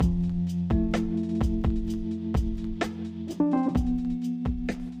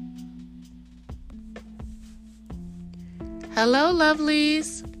Hello,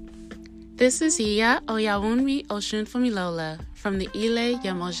 lovelies. This is Iya Oyawunmi Oshunfumilola from the Ile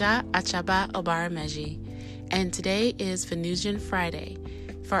Yamoja Achaba Obarameji, and today is Venusian Friday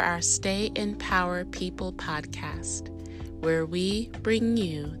for our Stay in Power People podcast, where we bring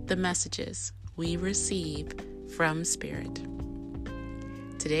you the messages we receive from Spirit.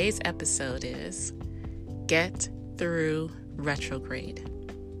 Today's episode is Get Through Retrograde.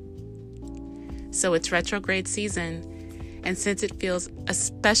 So it's retrograde season, and since it feels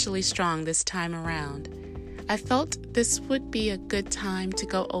especially strong this time around, I felt this would be a good time to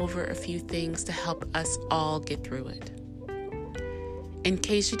go over a few things to help us all get through it. In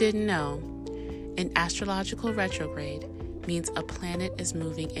case you didn't know, an astrological retrograde means a planet is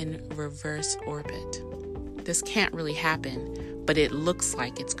moving in reverse orbit. This can't really happen, but it looks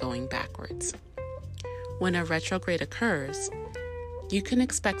like it's going backwards. When a retrograde occurs, you can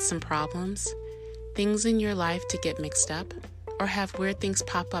expect some problems, things in your life to get mixed up, or have weird things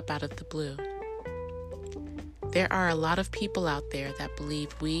pop up out of the blue. There are a lot of people out there that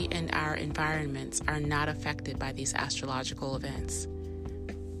believe we and our environments are not affected by these astrological events.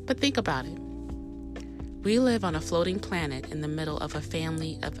 But think about it. We live on a floating planet in the middle of a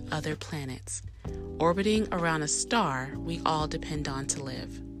family of other planets, orbiting around a star we all depend on to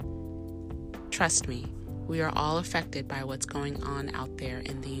live. Trust me, we are all affected by what's going on out there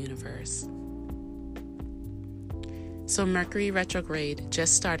in the universe. So Mercury retrograde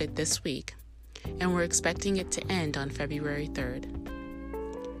just started this week, and we're expecting it to end on February 3rd.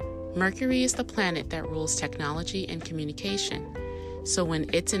 Mercury is the planet that rules technology and communication, so when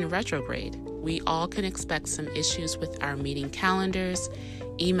it's in retrograde, we all can expect some issues with our meeting calendars,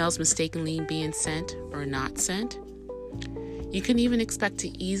 emails mistakenly being sent or not sent. You can even expect to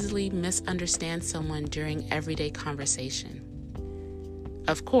easily misunderstand someone during everyday conversation.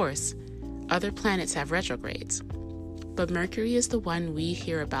 Of course, other planets have retrogrades, but Mercury is the one we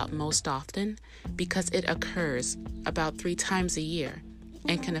hear about most often because it occurs about 3 times a year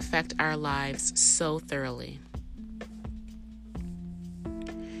and can affect our lives so thoroughly.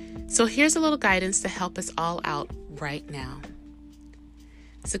 So here's a little guidance to help us all out right now.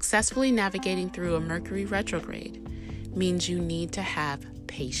 Successfully navigating through a Mercury retrograde means you need to have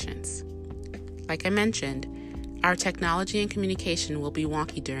patience. Like I mentioned, our technology and communication will be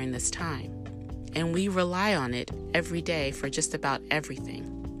wonky during this time, and we rely on it every day for just about everything.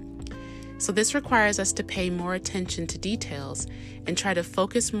 So this requires us to pay more attention to details and try to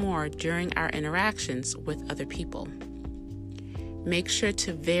focus more during our interactions with other people. Make sure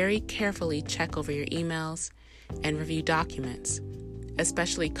to very carefully check over your emails and review documents,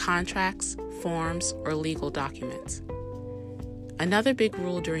 especially contracts, forms, or legal documents. Another big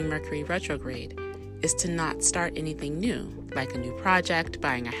rule during Mercury retrograde is to not start anything new, like a new project,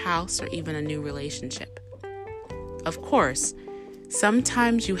 buying a house, or even a new relationship. Of course,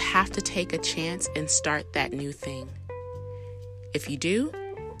 sometimes you have to take a chance and start that new thing. If you do,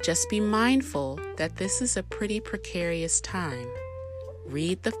 just be mindful that this is a pretty precarious time.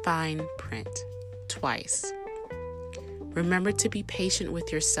 Read the fine print twice. Remember to be patient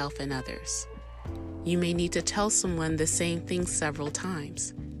with yourself and others. You may need to tell someone the same thing several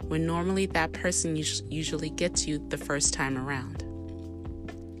times, when normally that person usually gets you the first time around.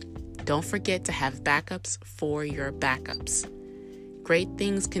 Don't forget to have backups for your backups. Great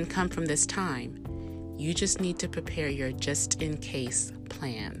things can come from this time. You just need to prepare your just-in-case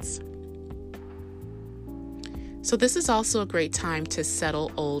plans. So this is also a great time to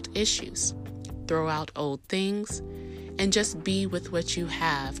settle old issues, throw out old things, and just be with what you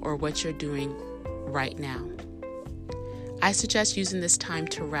have or what you're doing right now. I suggest using this time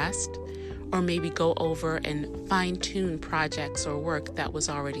to rest, or maybe go over and fine-tune projects or work that was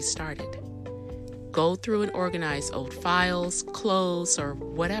already started. Go through and organize old files, clothes, or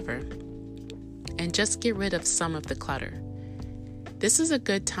whatever, and just get rid of some of the clutter. This is a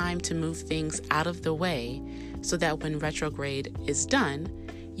good time to move things out of the way so that when retrograde is done,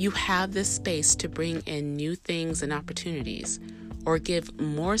 you have this space to bring in new things and opportunities, or give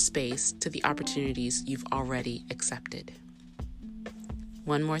more space to the opportunities you've already accepted.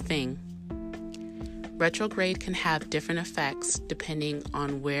 One more thing. Retrograde can have different effects depending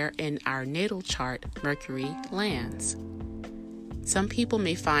on where in our natal chart Mercury lands. Some people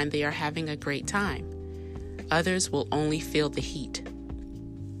may find they are having a great time. Others will only feel the heat.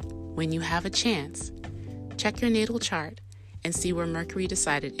 When you have a chance, check your natal chart and see where Mercury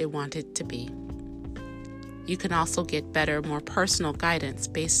decided it wanted to be. You can also get better, more personal guidance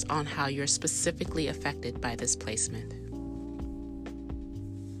based on how you're specifically affected by this placement.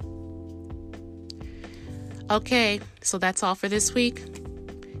 Okay, so that's all for this week.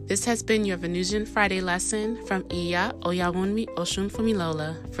 This has been your Venusian Friday lesson from Iya Oyawunmi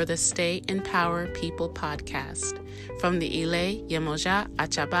Oshunfumilola for the Stay in Power People podcast from the Ile Yemoja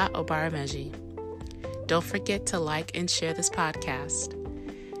Achaba Obarameji. Don't forget to like and share this podcast.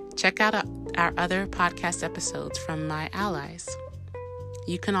 Check out our other podcast episodes from my allies.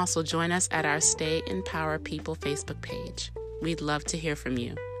 You can also join us at our Stay in Power People Facebook page. We'd love to hear from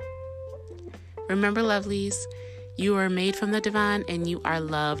you. Remember, lovelies, you are made from the divine and you are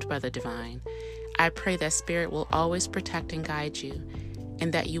loved by the divine. I pray that Spirit will always protect and guide you,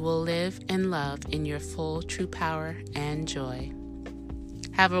 and that you will live and love in your full true power and joy.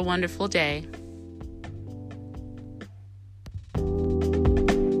 Have a wonderful day.